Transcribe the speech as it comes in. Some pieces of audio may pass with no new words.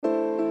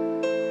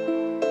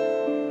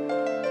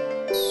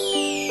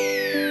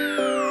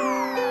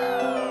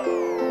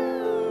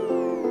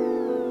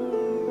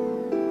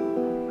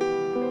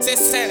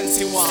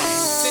Sensyone.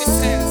 C'est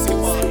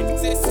Sensyone.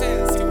 C'est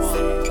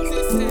Sensyone.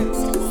 C'est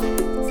Sensyone.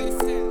 C'est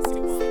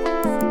Sensyone.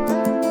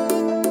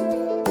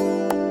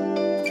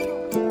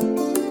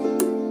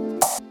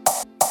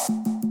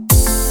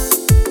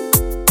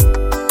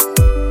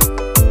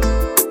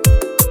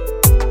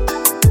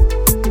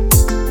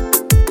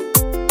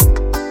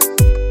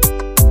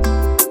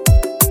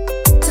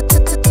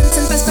 Ça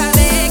ne passe pas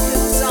avec le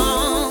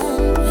temps.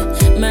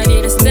 Ma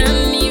vie reste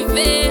un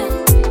hiver.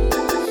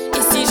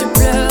 Et si je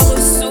pleure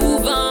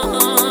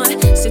souvent,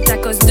 c'est à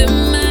cause de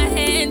ma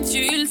haine,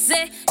 tu le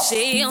sais.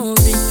 J'ai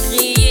envie de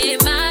crier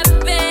ma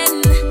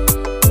peine,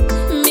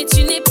 mais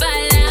tu n'es pas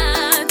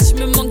là. Tu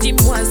me manques,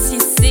 dis-moi si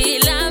c'est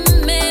la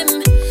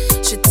même.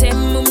 Je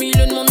t'aime au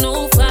milieu de mon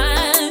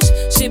naufrage.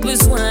 J'ai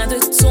besoin de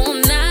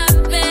ton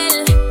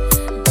appel,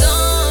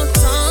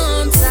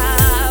 d'entendre ta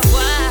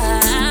voix.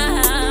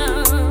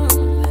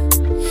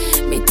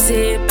 Mais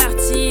t'es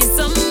parti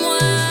sans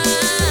moi.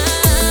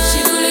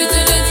 J'ai voulu te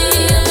le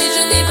dire, mais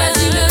je n'ai pas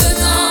eu le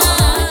temps.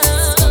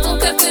 C'est dans ton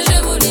cœur que je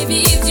voulais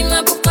vivre.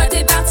 Dis-moi pourquoi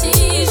t'es parti.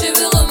 Je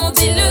veux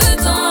remonter le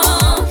temps,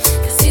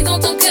 car c'est dans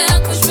ton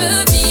cœur que je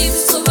veux vivre.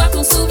 Juste revoir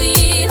ton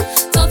sourire,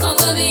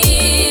 t'entendre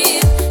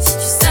rire. Si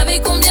tu savais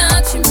combien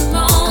tu me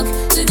manques,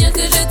 te dire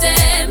que je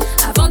t'aime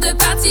avant de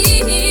partir.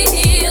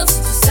 Si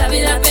tu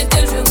savais la peine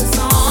que je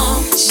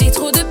ressens. J'ai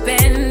trop de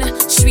peine,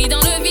 je suis dans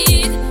le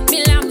vide,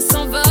 mes larmes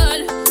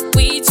s'envolent.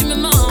 Oui, tu me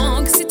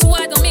manques, c'est toi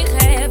dans mes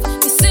rêves,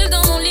 mais seule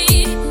dans mon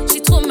lit.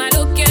 J'ai trop mal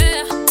au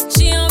cœur,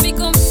 j'ai envie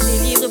qu'on me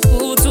délivre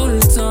pour tout le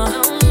temps.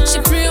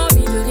 J'ai plus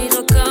envie de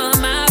rire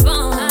comme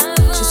avant.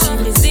 Je suis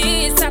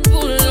brisée et ça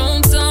pour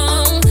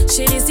longtemps.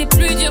 Chérie, c'est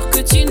plus dur que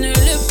tu ne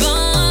le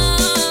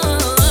penses.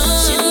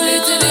 J'ai voulu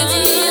te le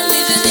dire,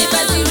 mais je n'ai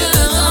pas eu le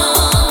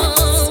temps.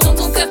 C'est dans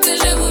ton cœur que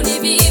je voulais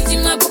vivre.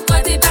 Dis-moi pourquoi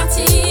t'es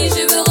parti.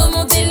 Je veux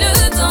remonter le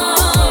temps.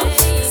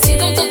 C'est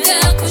dans ton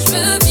cœur que je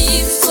veux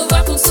vivre. Juste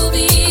revoir ton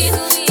sourire,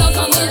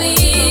 t'entendre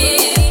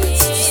rire.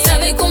 Si tu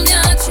savais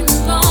combien tu me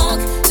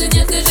manques, te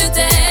dire que je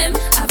t'aime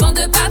avant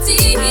de partir.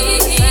 Si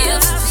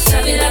tu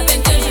savais la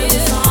peine que je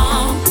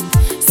ressens.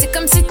 C'est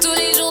comme si tous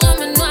les jours on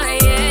me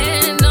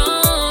noyait.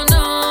 Non,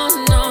 non,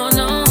 non,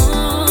 non.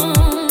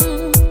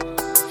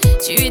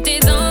 Tu étais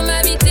dans ma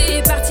vie,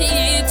 t'es parti,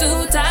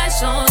 tout a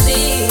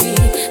changé.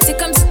 C'est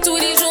comme si tous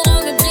les jours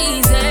on me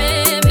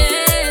brisait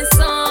mes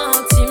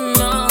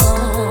sentiments.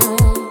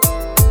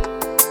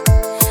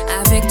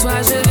 Avec toi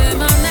je veux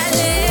m'en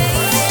aller.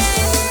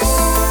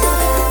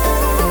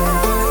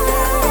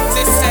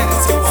 C'est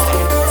Sensyone.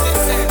 C'est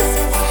Sensyone.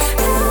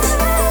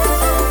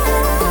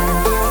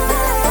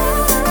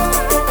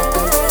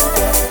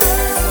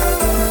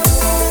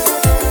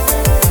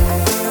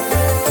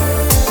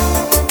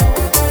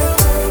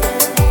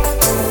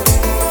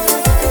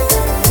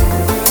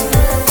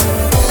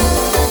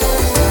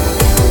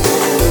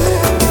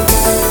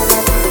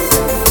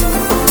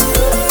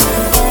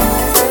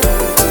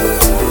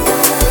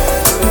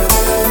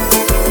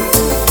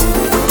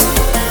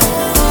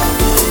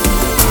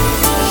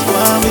 Je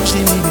dois avouer que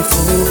j'ai mis mes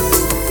faux.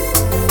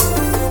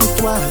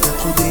 Toi, t'as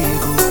trop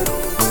d'ego.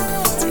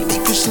 Tu dis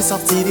que j'ai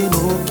sorti des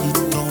mots qui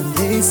t'ont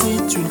blessé.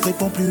 Tu ne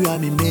réponds plus à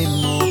mes mots.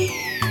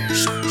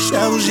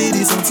 J'avoue, j'ai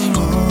des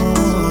sentiments,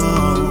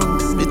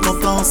 mais ton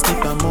temps, ce n'est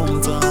pas mon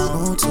temps.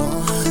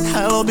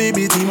 Alors,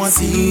 bébé, dis-moi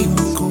si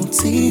on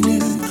continue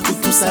ou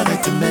tout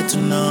s'arrête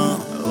maintenant.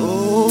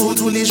 Oh,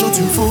 tous les jours,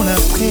 tu me fous la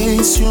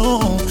pression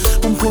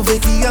pour me prouver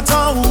qu'il y a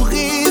tort ou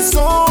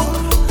raison.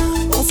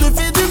 On se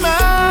fait du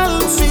mal,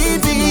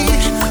 baby.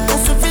 On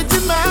se fait du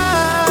mal.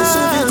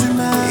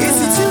 Et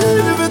si tu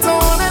veux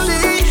t'en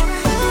aller,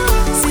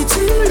 si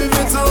tu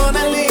veux t'en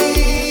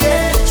aller,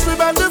 yeah, je peux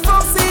pas te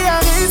forcer à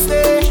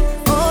rester.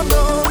 Oh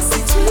non, si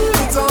tu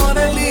veux t'en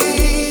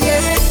aller,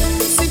 yeah,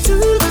 si tu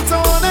veux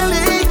t'en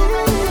aller,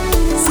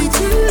 si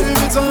tu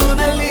veux t'en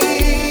aller,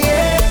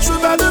 yeah, je peux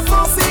pas te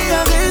forcer à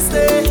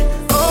rester.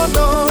 Oh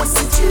non,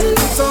 si tu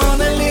veux t'en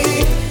aller,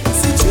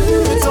 si tu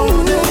veux t'en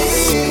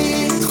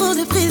aller. Trop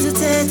de prise de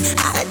tête,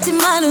 arrête t'es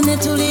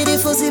malhonnête, tous les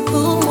défauts c'est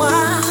pour moi.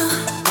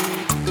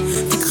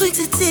 J'ai cru que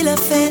c'était la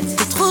fête,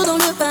 t'es trop dans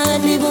le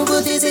paradis, les bons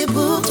côtés c'est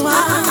pour toi.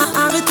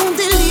 Arrête ton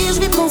délire, je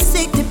vais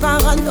penser que t'es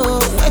parano.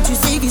 Ouais, tu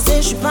sais qui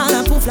c'est, je suis pas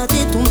là pour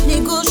flatter ton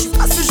ego. Je suis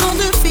pas ce genre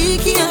de fille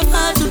qui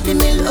avale toutes les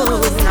mélos.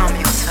 Non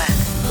mais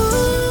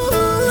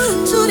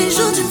Tous les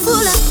jours tu me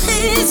fous la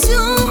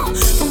pression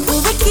pour me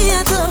prouver qu'il y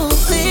a tort ou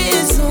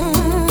raison.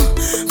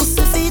 On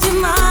se fait du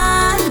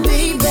mal,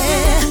 baby.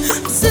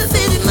 On se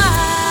fait du mal.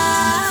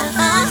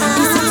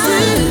 Et si tu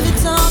veux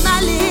t'en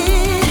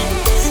aller,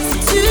 si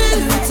tu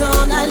veux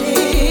t'en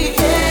aller,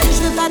 yeah, je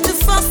veux pas te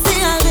forcer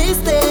à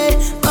rester.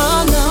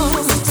 Oh non,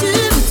 si tu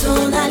veux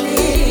t'en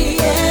aller,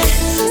 yeah,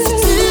 si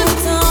tu veux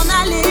t'en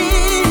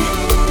aller,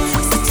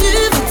 si tu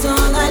veux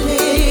t'en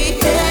aller,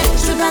 yeah,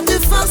 je veux pas te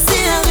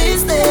forcer à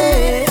rester.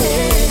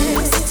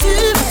 Si tu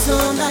veux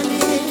t'en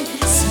aller.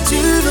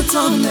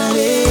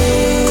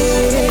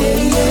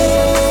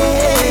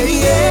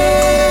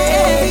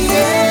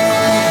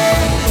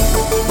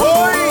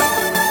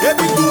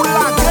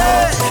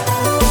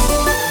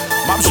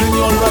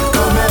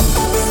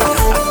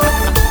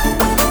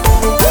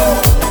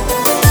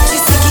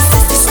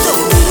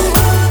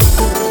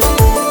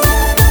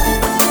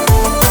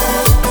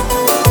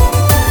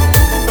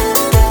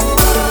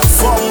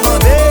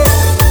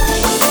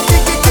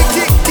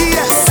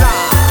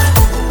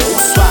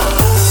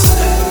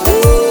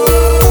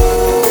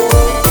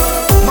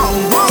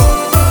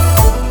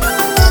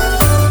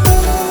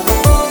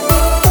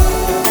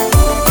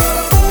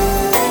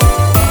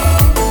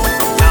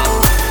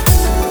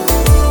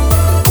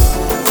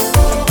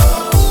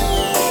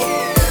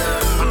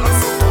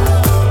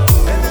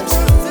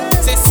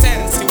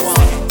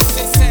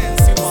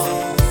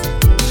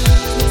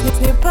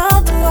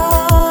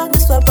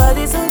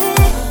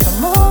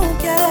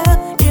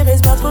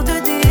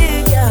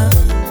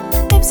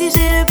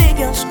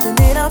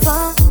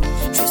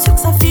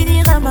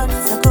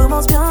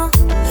 pense bien.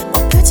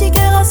 Mon petit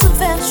cœur a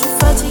souffert, je suis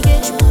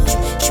fatiguée.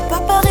 Je suis pas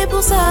parée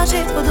pour ça,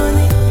 j'ai trop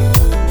donné.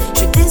 Je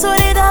suis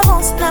désolée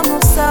d'avance, l'amour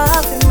ça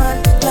fait mal.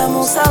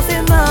 L'amour ça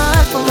fait mal.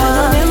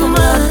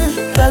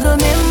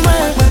 Pardonnez-moi.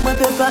 Moi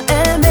peux pas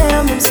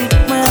aimer, même si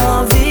moi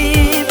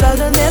envie.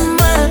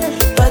 Pardonnez-moi.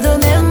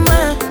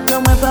 Non,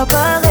 moi pas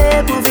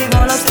parée pour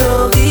vivre la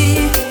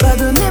story.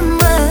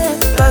 Pardonnez-moi.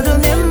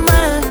 Pardonnez-moi.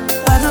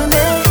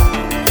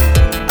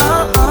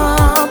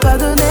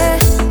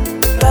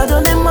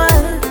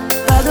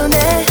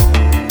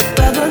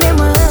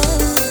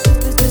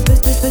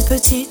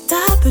 Petit à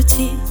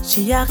petit,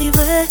 j'y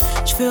arriverai.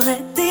 Je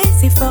ferai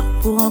des efforts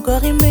pour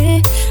encore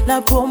aimer.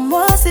 Là pour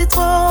moi c'est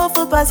trop,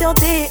 faut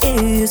patienter.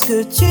 Est-ce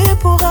que tu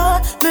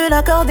pourras me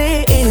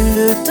l'accorder? Et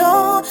le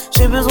temps,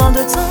 j'ai besoin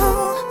de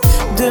temps.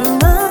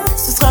 Demain,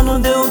 ce sera nous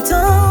deux ou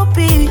tant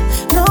pis.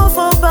 Non,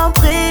 faut pas me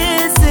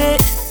presser.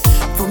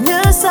 Vaut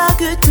mieux ça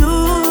que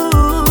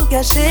tout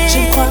gâcher. Je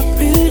ne crois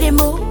plus les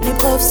mots. Les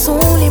preuves sont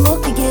les mots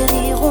qui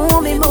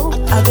guériront mes mots.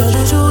 À cœur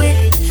de jouer.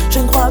 Je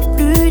ne crois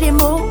plus les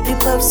mots. Les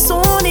preuves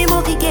sont les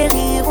mots qui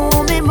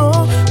guériront mes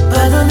mots.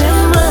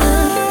 Pardonnez-moi.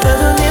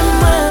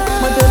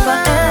 Moi je peux pas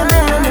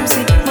aimer, même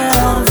si moi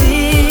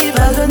envie.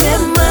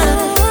 Pardonnez-moi.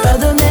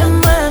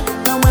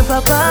 Non, moi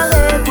pas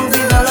parler pour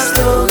vivre dans la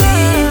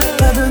story.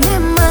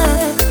 Pardonnez-moi.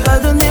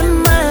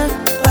 Pardonnez-moi.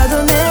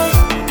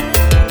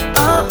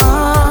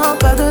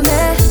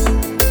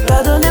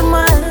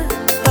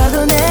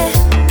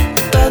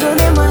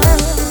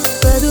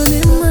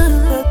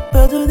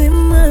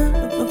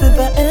 On peut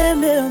pas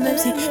aimer, même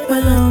si moi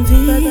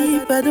l'envie.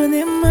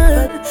 Pardonnez-moi.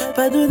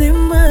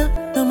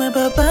 Non, mais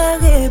pas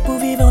pareil pour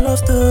vivre en love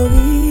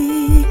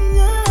story.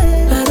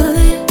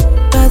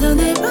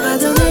 Pardonnez-moi.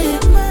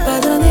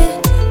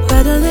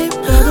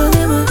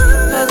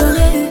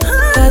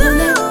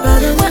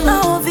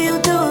 Envie au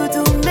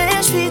doudou, mais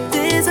je suis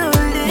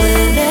désolée. Moi,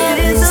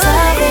 vous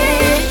savez.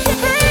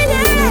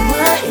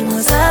 Pardonnez-moi et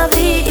moi, ça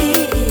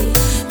vit.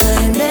 Moi,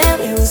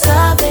 et vous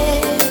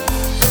savez.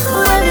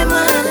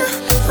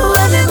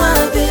 Aimez-moi,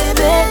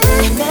 bébé.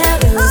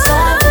 Et vous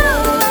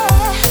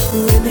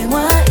savez.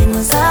 Aimez-moi et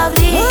moi, ça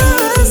vit.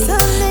 Moi,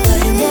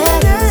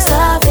 et vous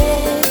savez.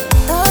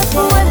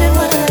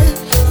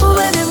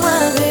 Aimez-moi,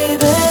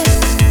 bébé.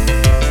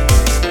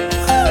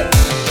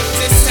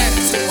 C'est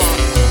Sensyone.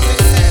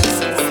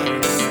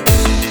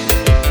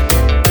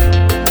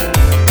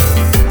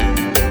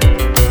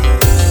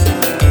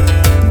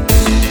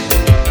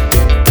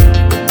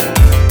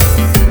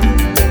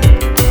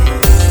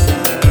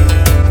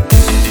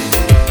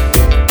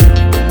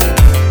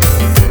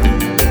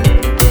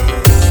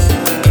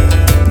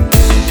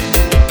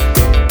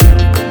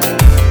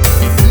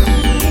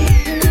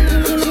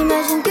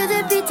 J'imagine que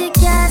depuis t'es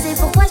casé,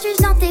 pourquoi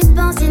suis-je dans tes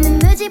pensées? Ne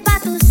me dis pas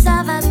tout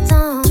ça,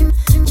 va-t'en.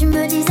 Tu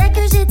me disais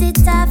que j'étais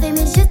taffée,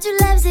 mes yeux tu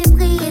lèves et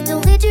brillent.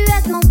 T'aurais dû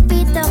être mon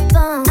Peter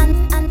Pan.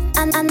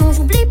 Ah non,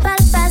 j'oublie pas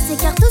le passé,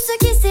 car tout ce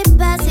qui s'est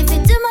passé fait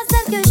de moi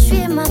celle que je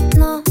suis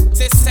maintenant.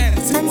 C'est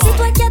Sensyone. Même si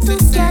toi qui as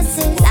tout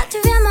cassé, là tu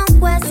viens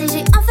m'angoisser,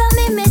 j'ai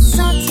enfermé mes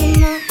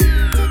sentiments.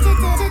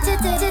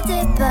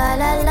 T'étais pas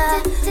là.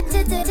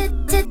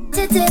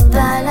 T'étais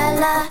pas là.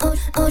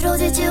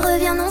 Aujourd'hui tu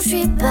reviens, non je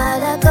suis pas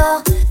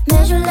d'accord.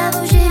 Mais je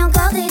l'avoue, j'ai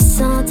encore des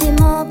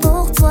sentiments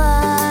pour toi.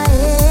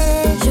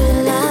 Et je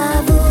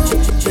l'avoue.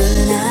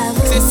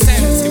 C'est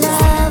Sensyone.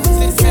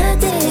 Que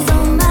t'es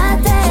dans ma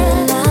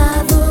tête.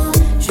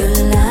 Je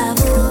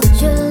l'avoue.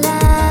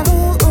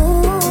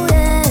 Oh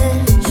yeah.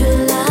 Je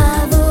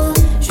l'avoue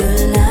que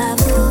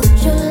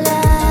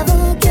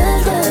je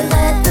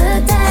regrette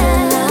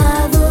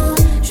peut-être.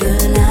 Je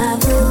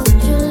l'avoue,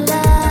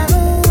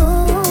 oh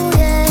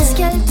yeah. Est-ce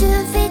qu'elle te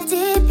fait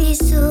des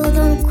bisous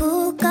dans le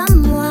cou comme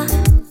moi?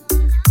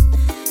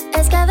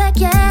 Est-ce qu'avec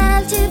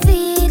elle tu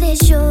vis des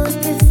choses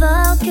plus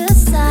fortes que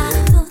ça?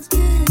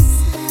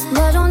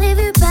 Moi j'en ai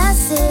vu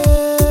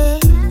passer,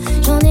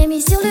 j'en ai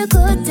mis sur le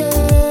côté.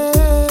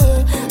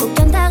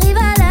 Aucun t'arrive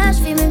à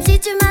l'achever, même si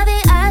tu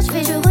m'avais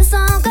achevé, je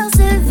ressens encore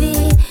ce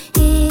vide.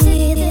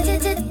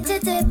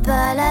 T'étais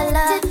pas là.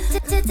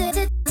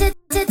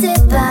 T'étais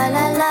pas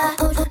là.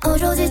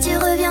 Aujourd'hui tu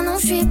reviens, non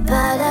je suis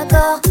pas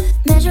d'accord.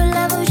 Mais je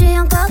l'avoue, j'ai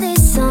encore des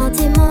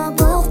sentiments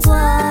pour toi.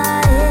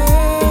 Et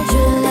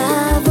je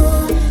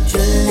l'avoue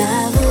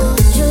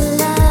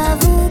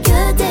que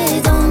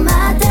t'es dans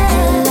ma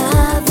tête.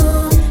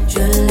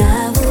 Je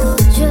l'avoue,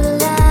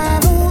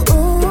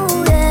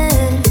 oh yeah.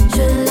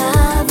 Je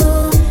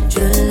l'avoue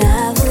que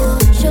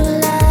je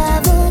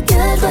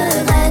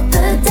regrette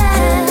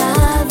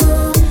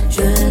peut-être.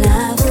 Je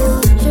l'avoue,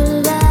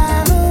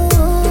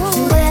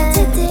 ouais,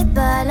 t'étais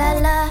pas là.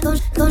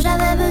 Quand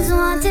j'avais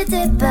besoin,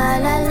 t'étais pas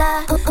là.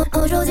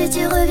 Aujourd'hui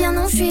tu reviens,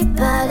 non je suis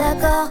pas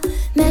d'accord.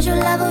 Mais je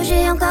l'avoue,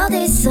 j'ai encore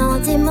des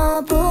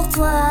sentiments pour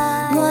toi.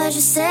 Moi je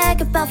sais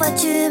que parfois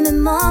tu me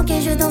manques,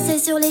 et je dansais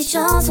sur les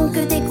chansons que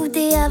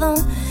t'écoutais avant.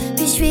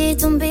 Puis je suis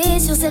tombée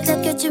sur cette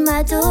lettre que tu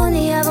m'as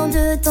donnée avant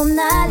de t'en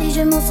aller,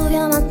 je m'en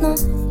souviens maintenant.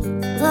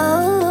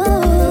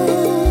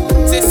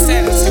 C'est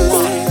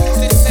Sensyone.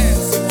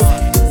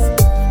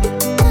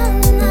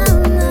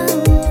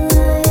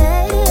 Yeah.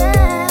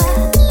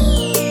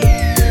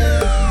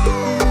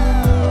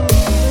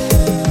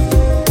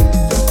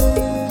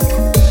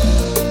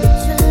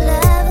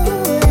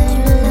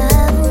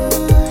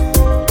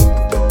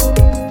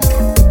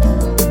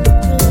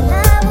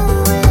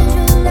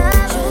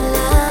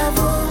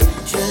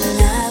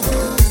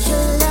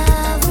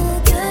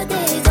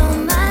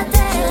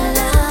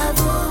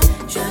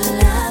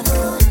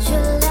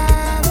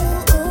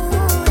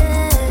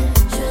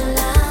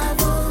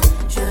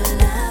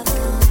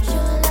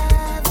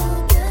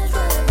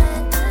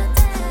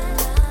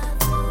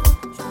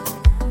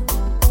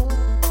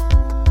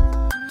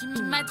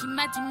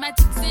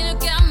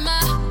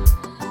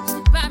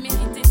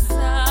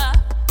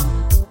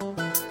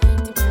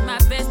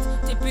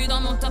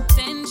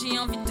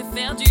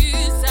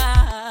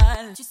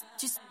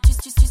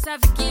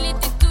 savais qu'il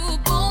était tout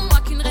pour moi,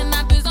 qu'une reine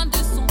a besoin de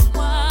son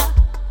roi.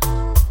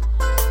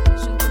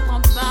 Je ne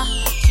comprends pas,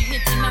 tu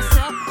étais ma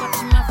soeur, pourquoi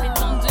tu m'as fait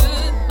tant de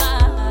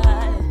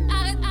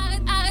mal?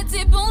 Arrête,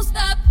 c'est bon,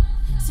 stop.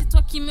 C'est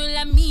toi qui me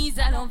l'as mise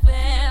à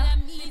l'envers.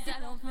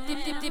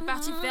 T'es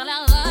parti faire la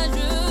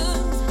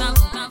rageuse,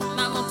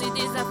 m'inventer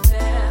des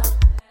affaires.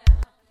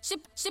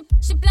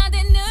 J'ai plein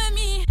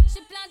d'ennemis,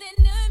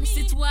 mais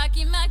c'est toi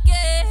qui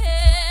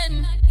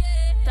m'inquiète.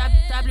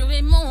 T'as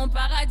pleuré mon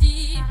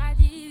paradis,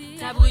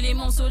 t'as brûlé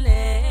mon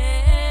soleil.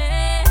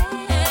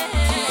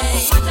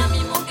 T'as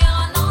mis mon cœur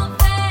en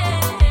enfer.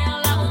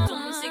 La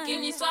retourne, c'est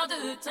qu'une histoire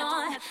de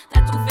temps.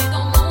 T'as tout fait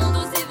dans mon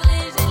dos, c'est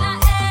vrai, j'ai la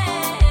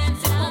haine.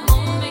 C'est pour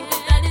mon mec que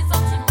t'as des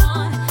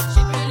sentiments.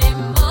 J'ai plus les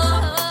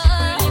mots,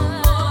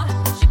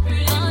 j'ai plus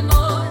les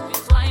mots.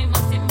 Puis toi et moi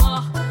c'est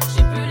mort.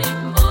 J'ai plus les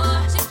mots.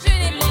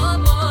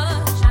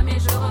 Jamais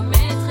je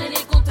remettrai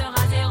les compteurs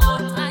à zéro.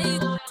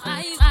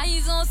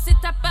 Trahison, c'est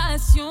ta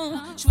passion.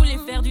 Je voulais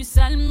faire du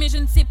sale, mais je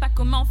ne sais pas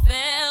comment faire.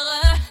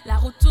 La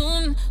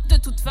retourne, de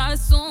toute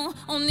façon,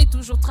 on est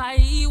toujours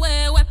trahi,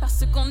 ouais,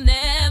 parce qu'on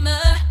aime.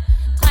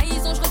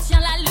 Trahison, je retiens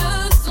la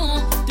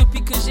leçon.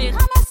 Depuis que j'ai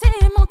ramassé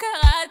mon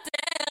cœur à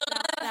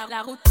terre.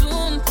 La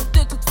retourne,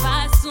 de toute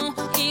façon.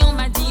 Et on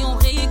m'a dit, on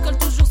récolte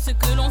toujours ce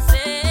que l'on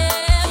sait.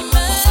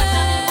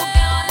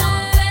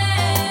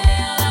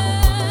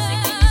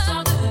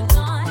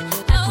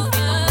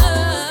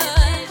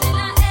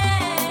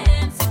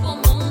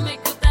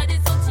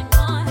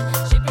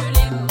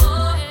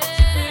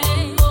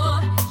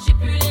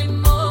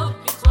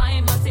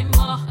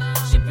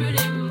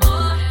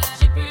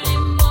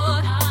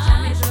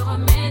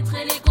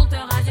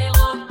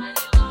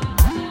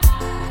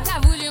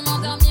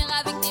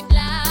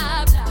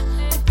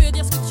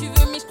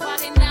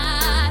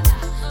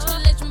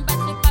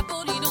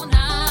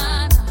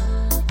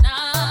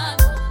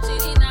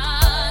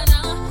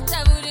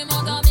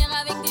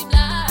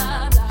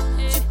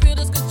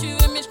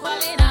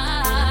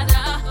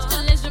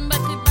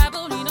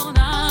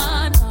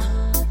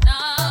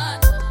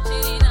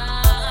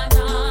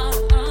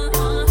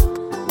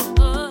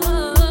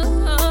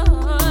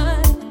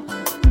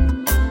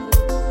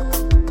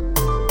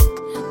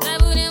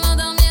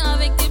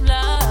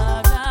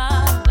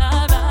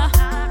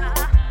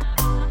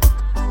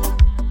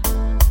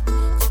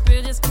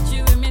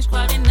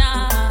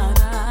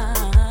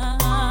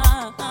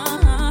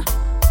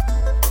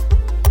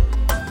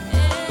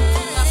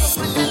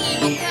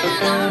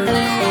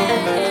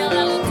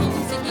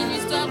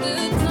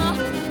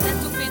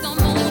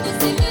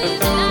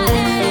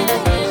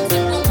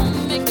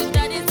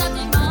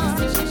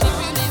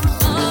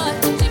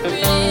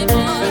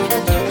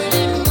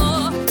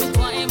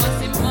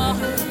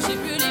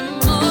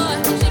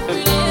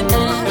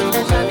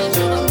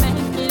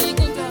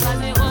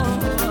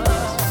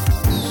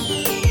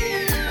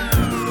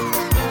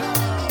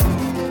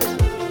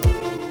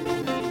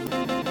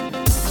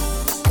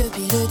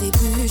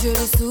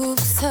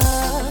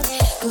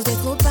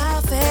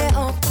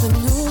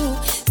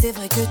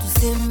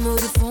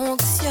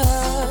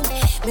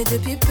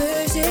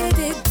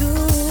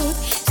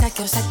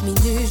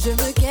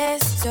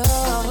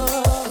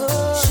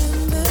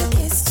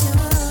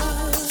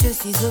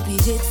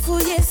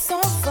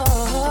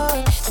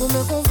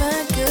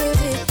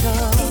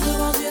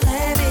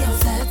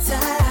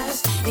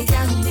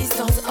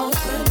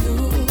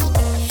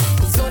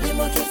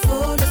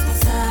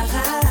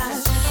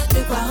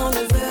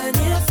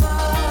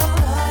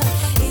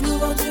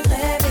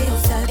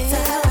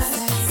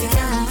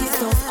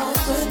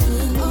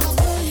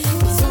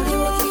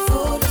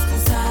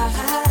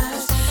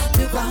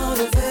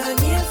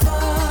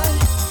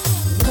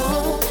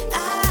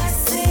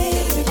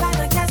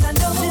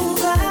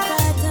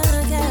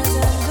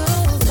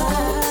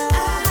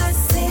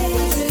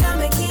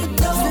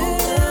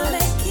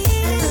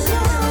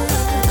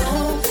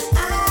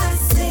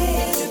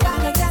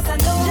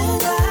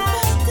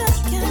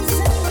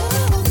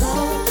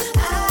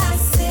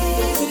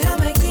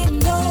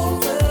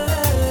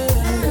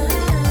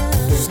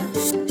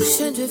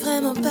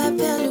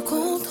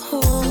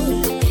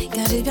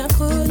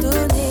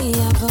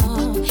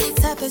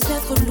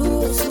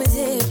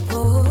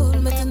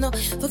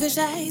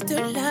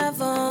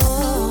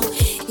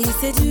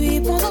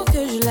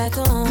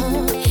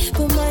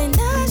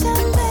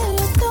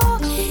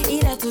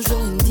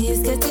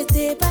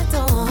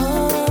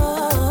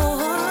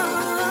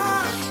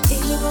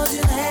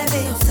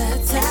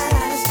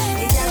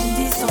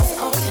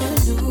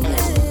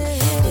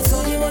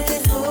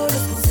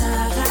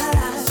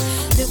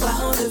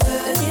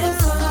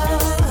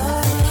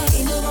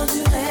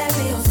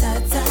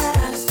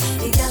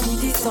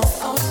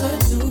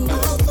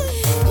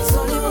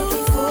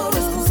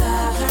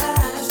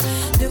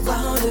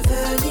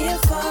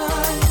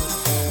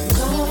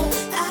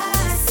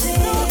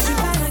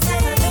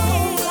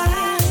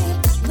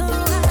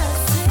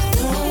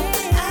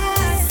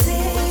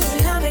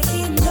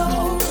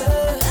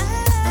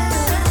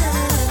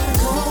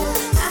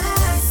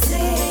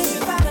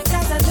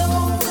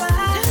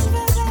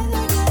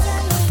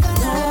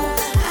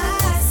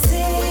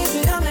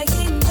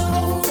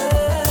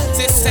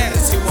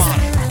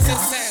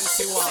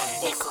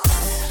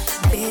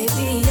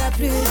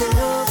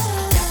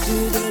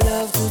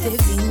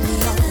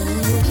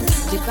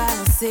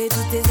 laisser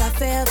toutes tes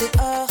affaires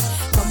dehors.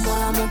 Comme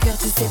moi, mon cœur,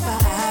 tu sais pas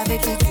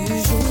avec qui tu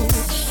joues.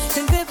 Je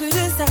ne veux plus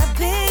de ça,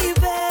 baby.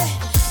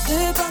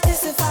 De porter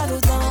ce fardeau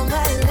dans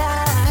ma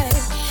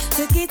life.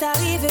 Ce qui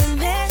t'arrive est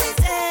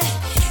mérité,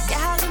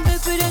 car je ne veux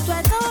plus de toi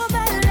dans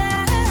ma life.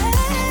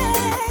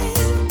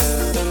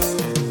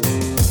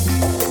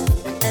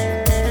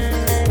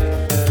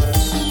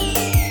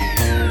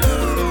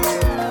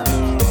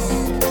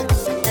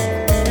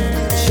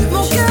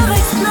 Mon cœur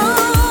explose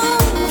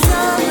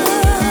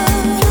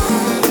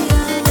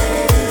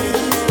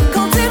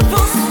quand il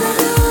pense à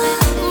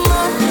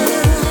moi.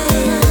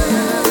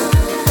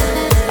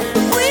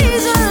 Oui,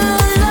 je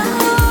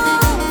l'aime.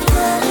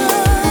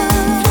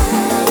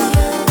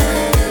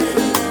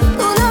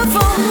 Pour le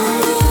fond,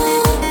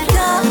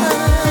 car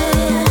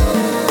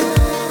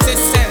C'est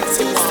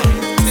Sensyone.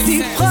 si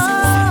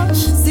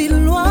proche, si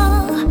loin,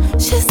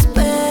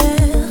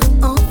 j'espère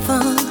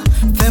enfin.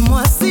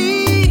 Fais-moi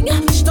signe,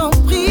 je t'en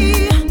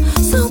prie.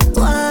 Sans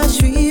toi, je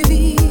suis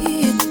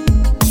vide.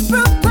 Je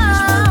peux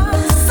pas,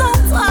 sans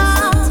toi,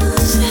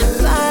 j'ai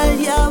pas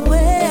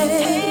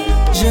Yahweh.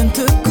 Je ne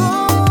te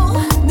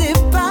connais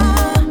pas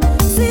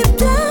si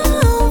bien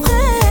en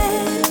vrai.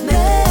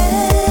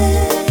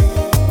 Mais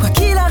quoi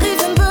qu'il arrive,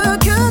 je ne veux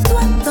que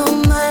toi dans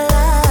ma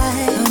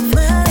life.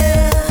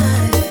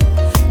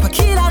 Quoi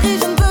qu'il arrive,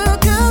 je ne veux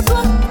que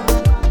toi.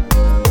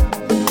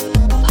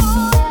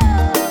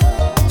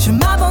 Je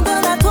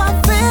m'abandonne à toi,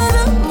 fais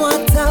de moi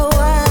ta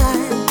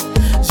wife.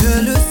 Je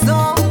le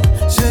sens,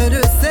 je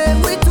le sais,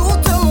 oui,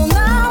 toute mon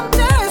âme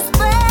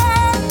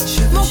t'espère.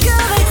 Mon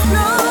cœur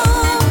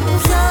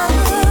explose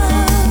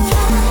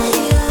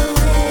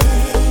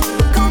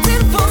quand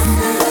il pense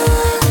à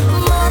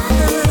moi.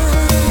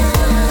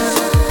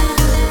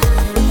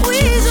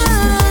 Oui, je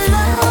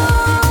l'aime.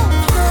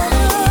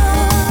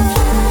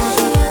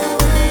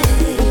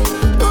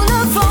 Pour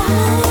le fond,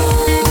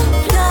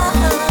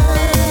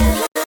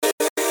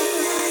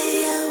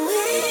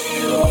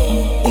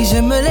 et je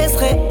me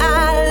laisserai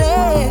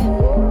aller.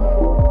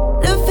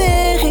 Le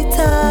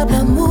véritable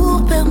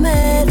amour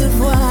permet de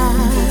voir.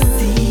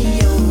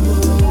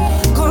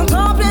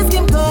 Contempler ce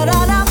qui me colle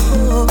à la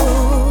peau.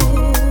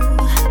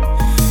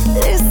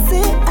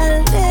 Laisser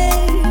aller.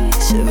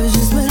 Je veux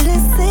juste me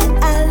laisser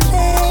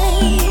aller.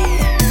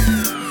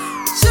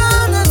 Je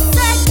ne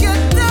sais que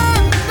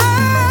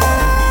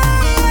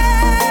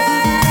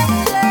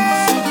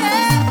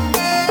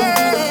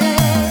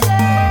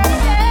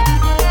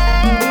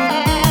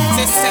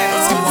C'est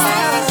Sensyone.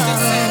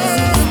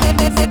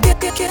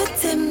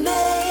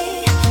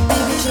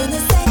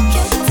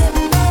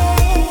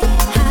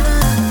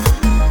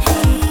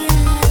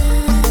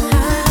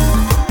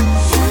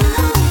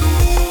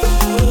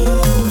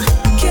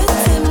 que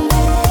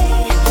t'aimer,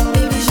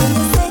 baby, je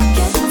ne sais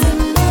que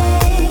t'aimer.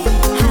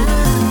 Que t'aimer,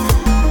 baby,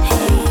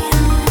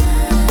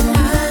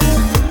 je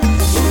ne sais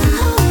que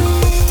t'aimer.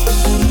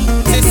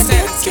 C'est Que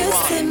Sensyone.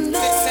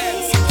 t'aimer, C'est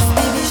Sensyone.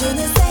 baby, je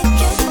ne sais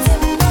que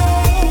t'aimer.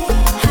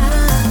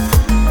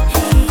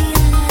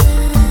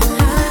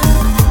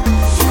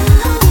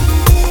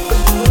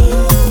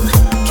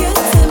 Que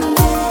t'aimer,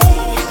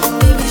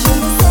 baby, je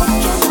ne sais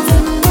que t'aimer.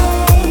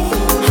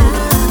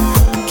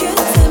 Que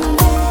t'aimer,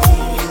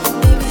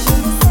 baby, je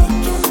ne sais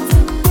que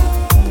t'aimer.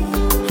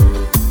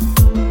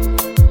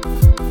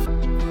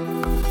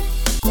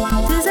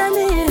 Des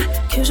années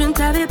que je ne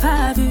t'avais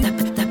pas vu,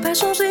 t'as pas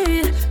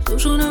changé,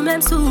 toujours le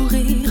même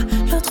sourire.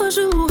 L'autre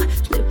jour,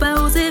 je n'ai pas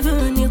osé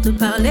venir te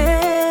parler.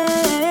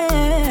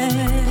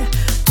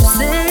 Tu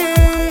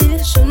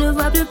sais, je ne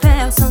vois plus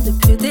personne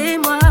depuis des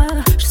mois.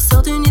 Je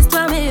sors d'une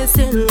histoire mais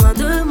c'est loin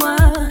de moi.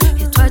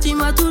 Et toi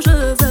dis-moi tout, je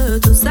veux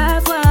tout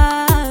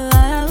savoir.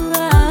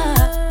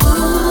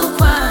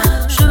 Pourquoi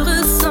je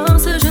ressens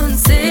ce je ne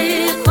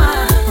sais quoi.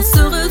 On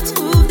se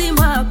retrouve,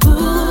 dis-moi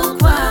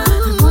pourquoi.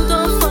 Mon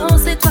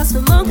enfance et toi se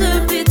manquent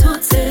depuis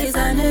toutes ces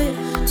années.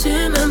 Tu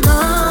me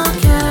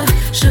manques,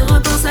 je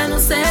repense à nous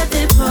cette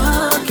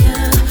époque.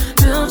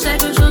 Plus en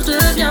chaque jour je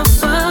deviens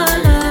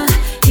folle.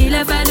 Il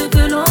a fallu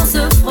que l'on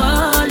se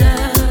frôle.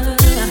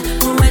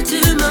 Ouais, tu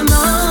me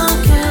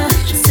manques,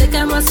 je sais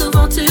qu'à moi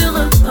souvent tu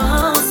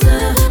repenses.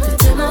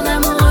 T'étais mon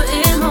amour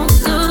et mon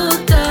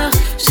doute.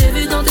 J'ai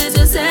vu dans tes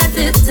yeux cette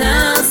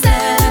étincelle.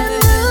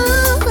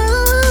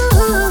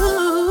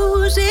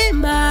 J'ai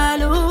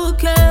mal au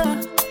cœur.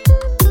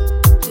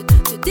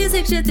 Tu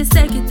disais que j'étais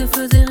celle qui te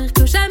faisait rire,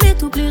 que jamais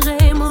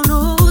t'oublierais mon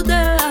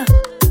odeur.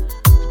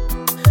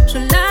 Je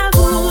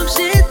l'avoue,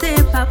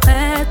 j'étais pas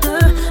prête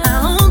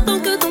à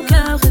entendre que ton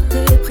cœur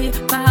était pris.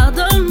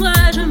 Pardonne-moi,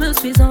 je me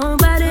suis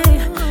emballée.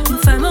 Une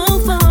femme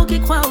enfant qui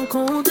croit au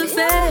conte de fées.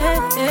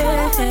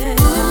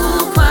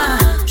 Pourquoi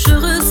je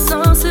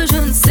ressens ce je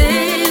ne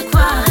sais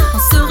quoi. On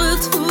se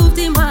retrouve,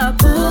 dis-moi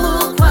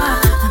pourquoi.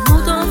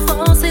 Amour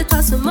d'enfance et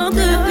toi se manquent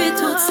depuis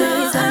toutes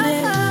ces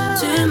années.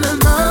 Tu me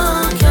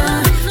manques,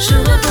 je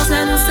repense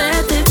à nous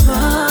cette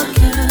époque.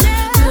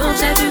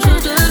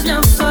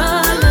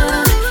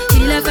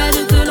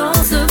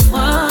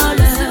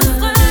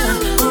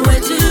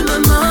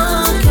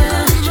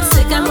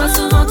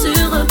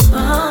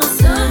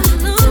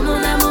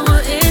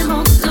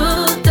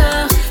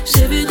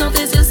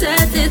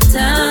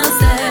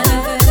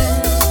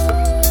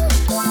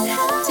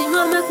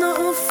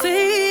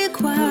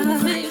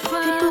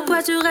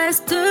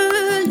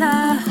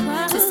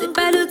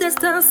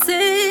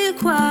 c'est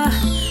quoi?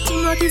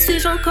 Dis-moi qui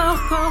suis-je encore?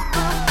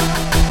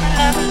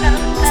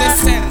 C'est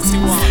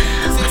Sensyone.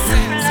 C'est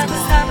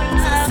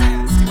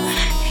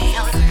Sensyone. Et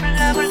on love,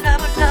 love,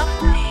 love, love,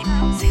 babe.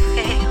 C'est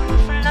vrai, on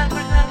love,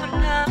 love,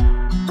 love, love.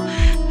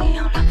 Et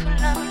on love,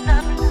 love,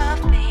 love,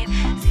 love, babe.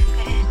 C'est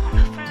vrai, on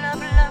love,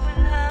 love, love,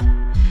 love.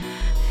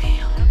 Et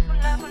on love,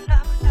 love,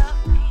 love, love,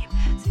 babe.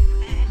 C'est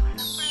vrai, on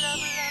love, love,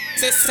 love.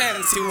 C'est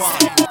Sensyone.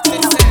 C'est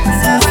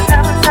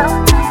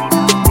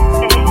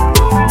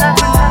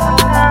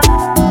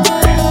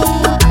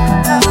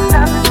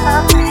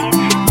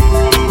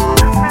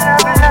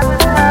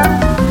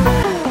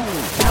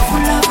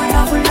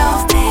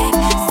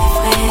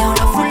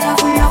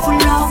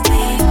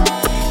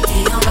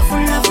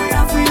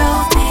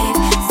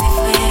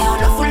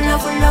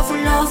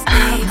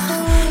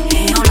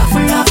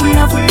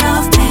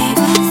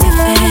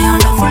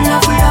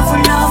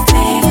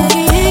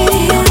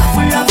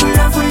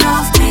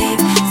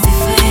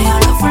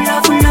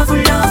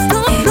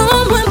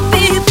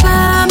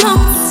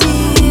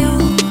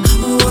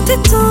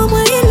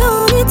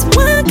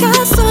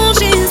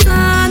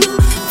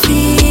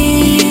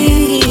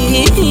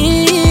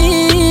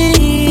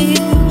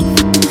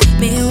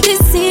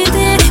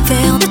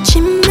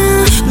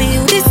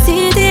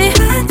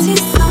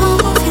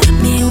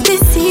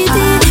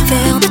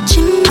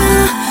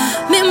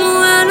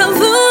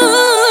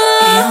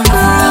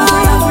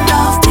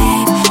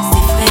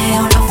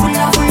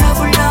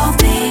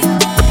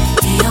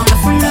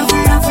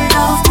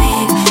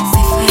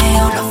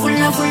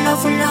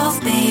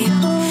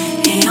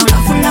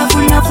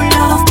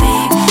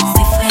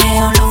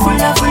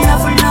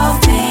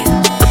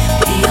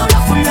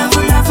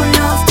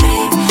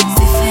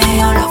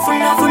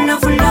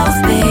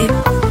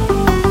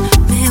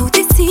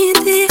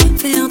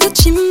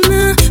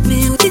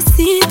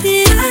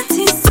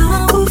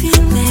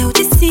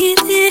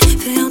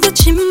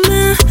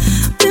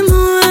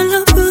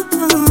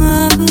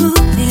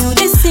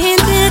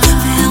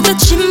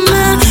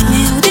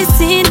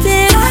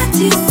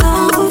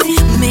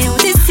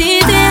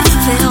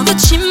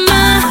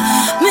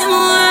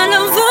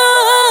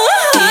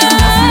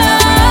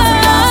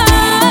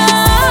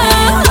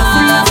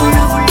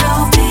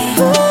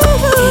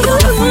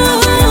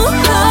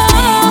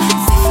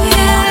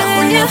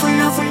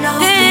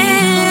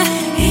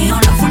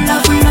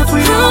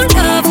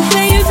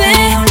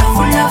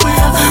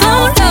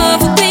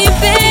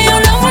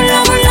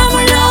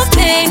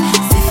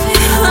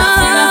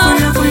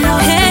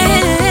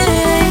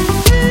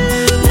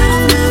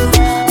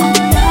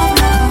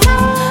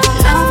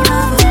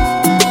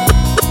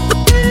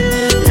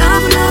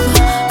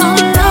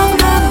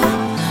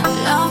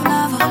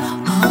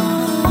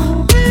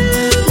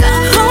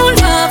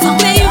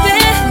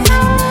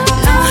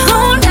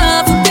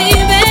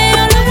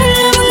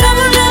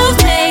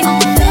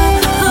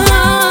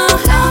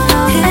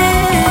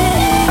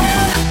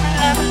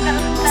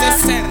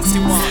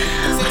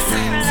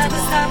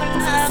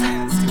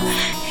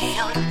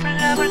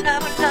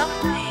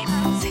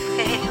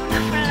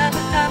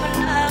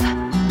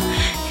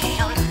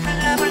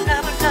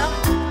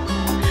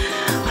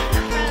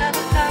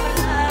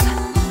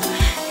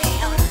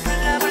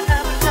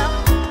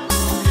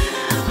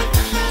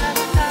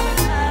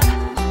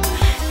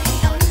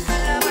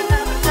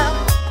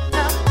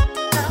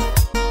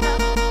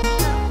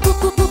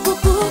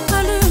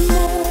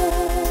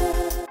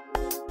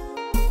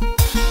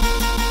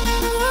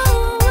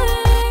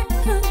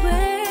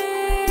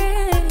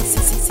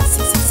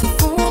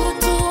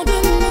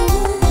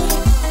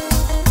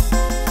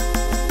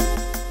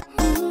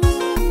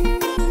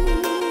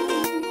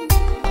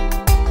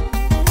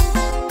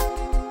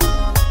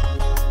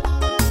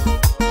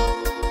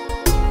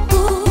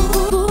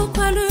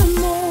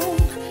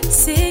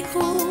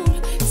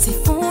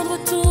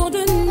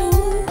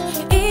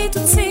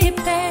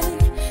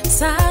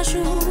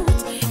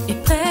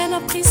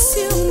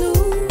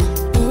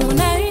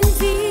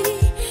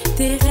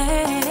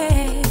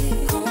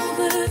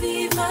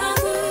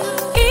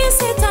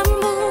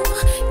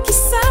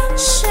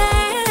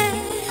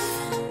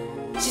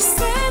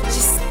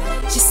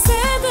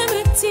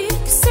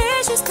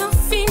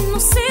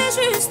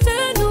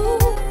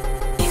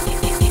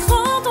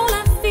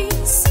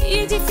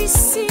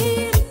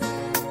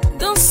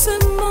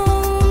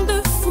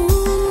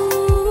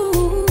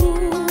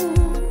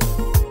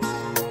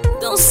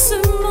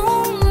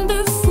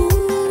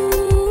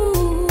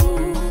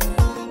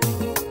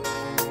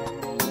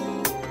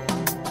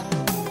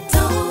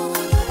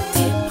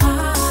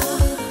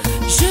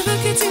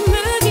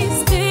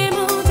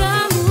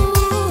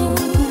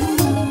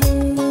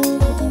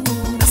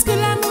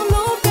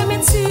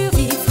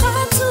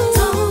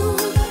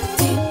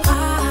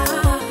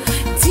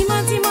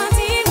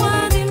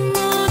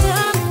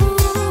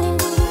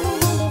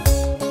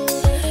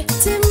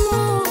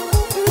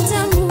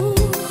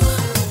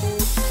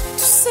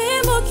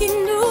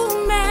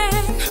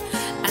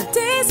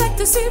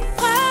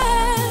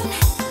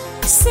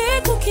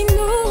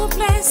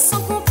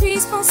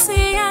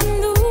penser à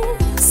nous.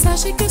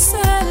 Sachez que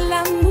seul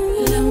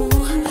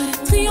l'amour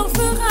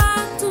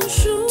triomphera toujours.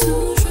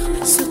 toujours.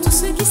 Surtout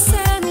ceux qui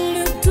sèment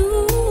le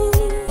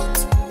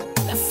doute.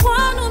 La foi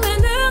nous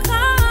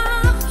mènera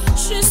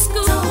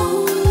jusqu'au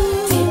bout.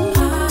 Tes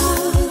bras,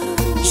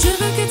 je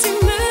veux que tu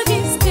me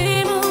dises tes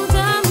mots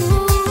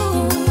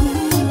d'amour.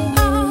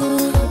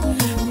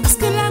 Parce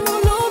que l'amour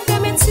nous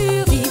permet de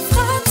survivre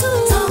à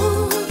tout. Dans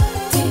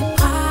tes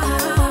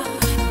bras,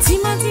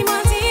 dis-moi, dis-moi,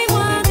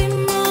 dis-moi des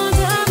mots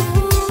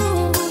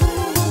d'amour.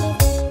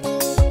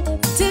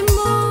 Des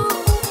mots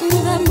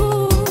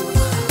d'amour.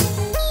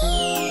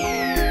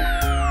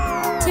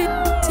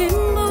 Tes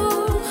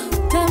mots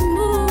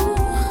d'amour.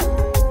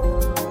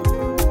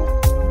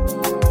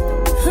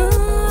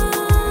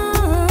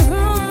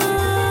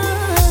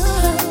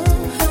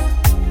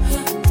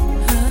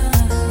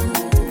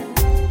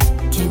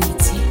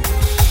 Kennedy.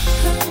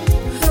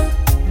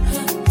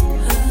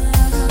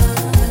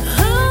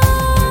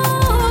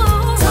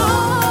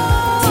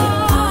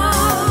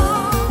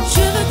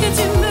 Je veux que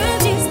tu me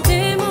dises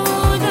tes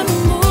mots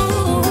d'amour.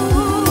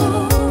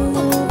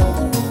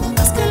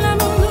 Parce que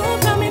l'amour nous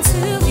permet de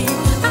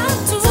survivre à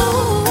tout.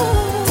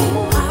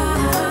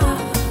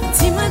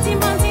 Dis-moi,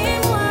 dis-moi,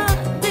 dis-moi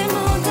des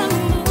mots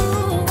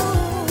d'amour.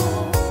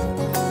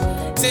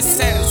 C'est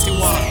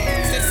Sensyone,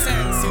 c'est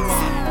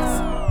Sensyone.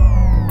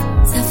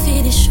 Ça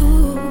fait des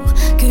jours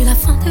que la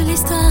fin de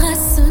l'histoire a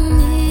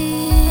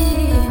sonné.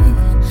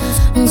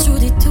 On joue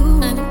des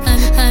tours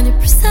à ne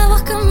plus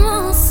savoir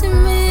comment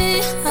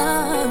s'aimer.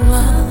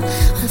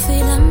 On fait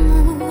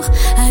l'amour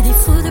à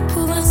défaut de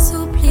pouvoir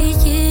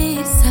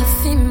s'oublier. Ça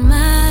fait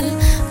mal,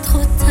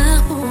 trop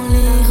tard pour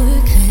les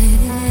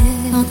regrets.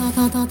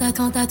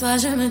 Quant à toi,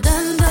 je me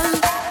donne, donne,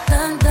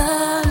 donne,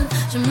 donne.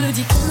 Je me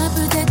dis qu'on a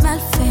peut-être mal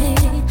fait.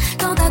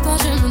 Quant à toi,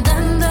 je me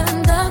donne,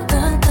 donne, donne,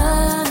 donne,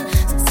 donne.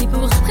 C'est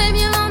pour après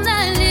mieux m'en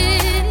aller,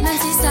 même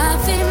si ça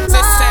fait mal.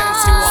 C'est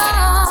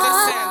Sensyone, c'est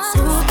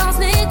Sensyone. Pourtant ce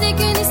n'était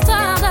qu'une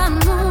histoire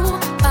d'amour,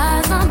 pas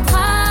un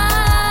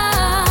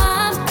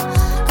drame.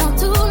 Quand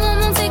tout le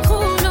monde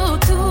s'écroule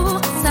autour,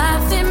 ça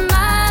fait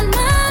mal,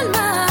 mal,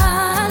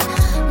 mal.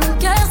 Mon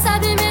cœur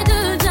s'abîme et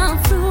devient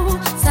flou,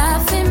 ça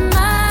fait mal.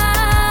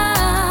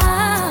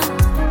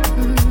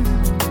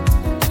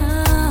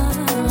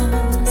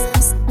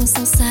 On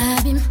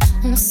s'abîme,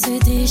 on se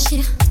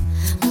déchire,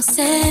 on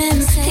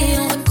s'aime et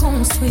on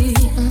reconstruit,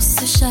 on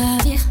se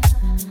chavire,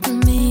 on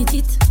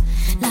médite,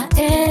 la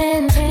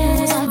haine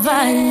nous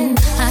envahit,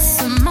 à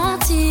se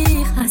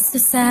mentir, à se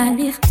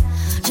salir.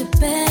 Je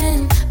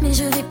peine, mais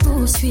je vais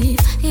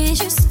poursuivre et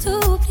juste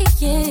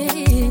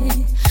oublier,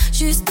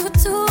 juste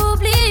tout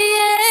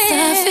oublier. Ça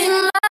fait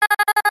mal.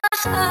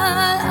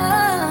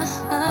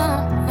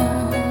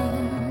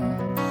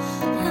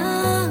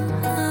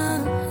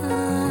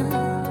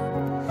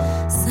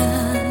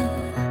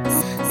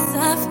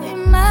 Ça fait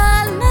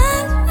mal,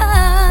 mal,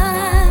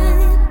 mal.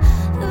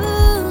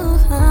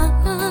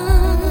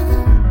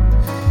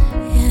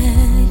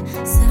 Yeah,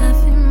 ça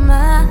fait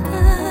mal.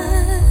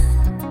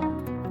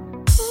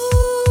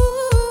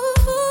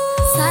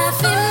 Ça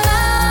fait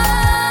mal.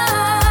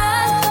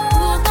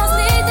 Pourtant ce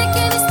n'était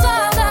qu'une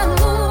histoire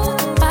d'amour,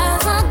 pas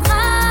un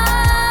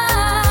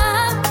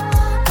drame.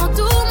 Quand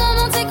tout le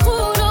monde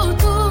s'écroule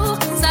autour,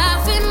 ça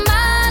fait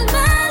mal,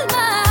 mal,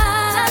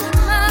 mal.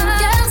 Mon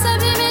cœur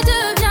s'abîme et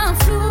devient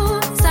flou,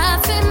 ça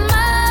fait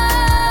mal.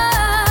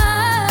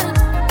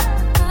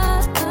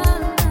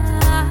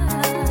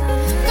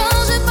 Quand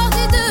je porte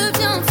et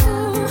deviens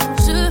fou,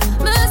 je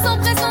me sens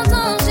presque en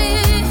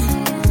danger.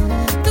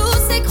 Tout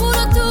s'écroule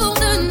autour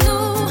de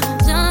nous,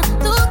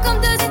 bientôt comme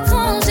deux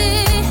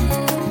étrangers.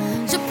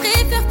 Je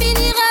préfère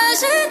finir à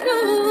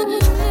genoux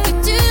que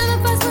tu me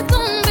fasses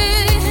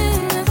retomber.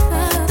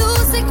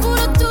 Tout s'écroule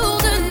autour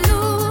de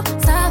nous,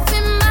 ça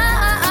fait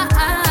mal,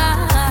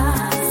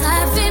 ça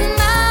fait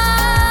mal.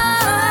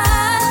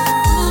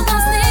 Pourtant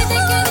ce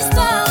n'était qu'une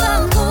histoire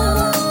d'amour,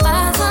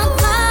 pas un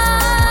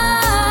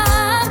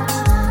drame.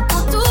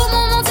 Quand tout le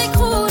monde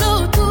s'écroule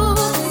autour,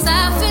 ça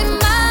fait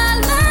mal,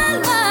 mal,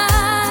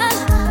 mal.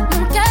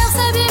 Mon cœur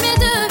s'abîme et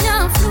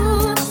devient flou,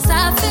 ça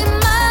fait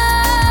mal.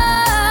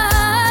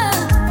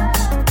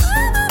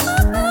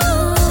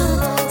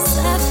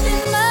 Ça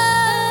fait mal.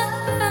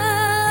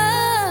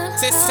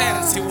 C'est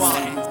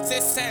Sensyone,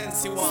 c'est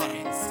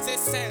Sensyone, c'est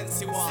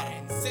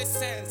Sensyone, c'est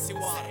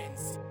Sensyone.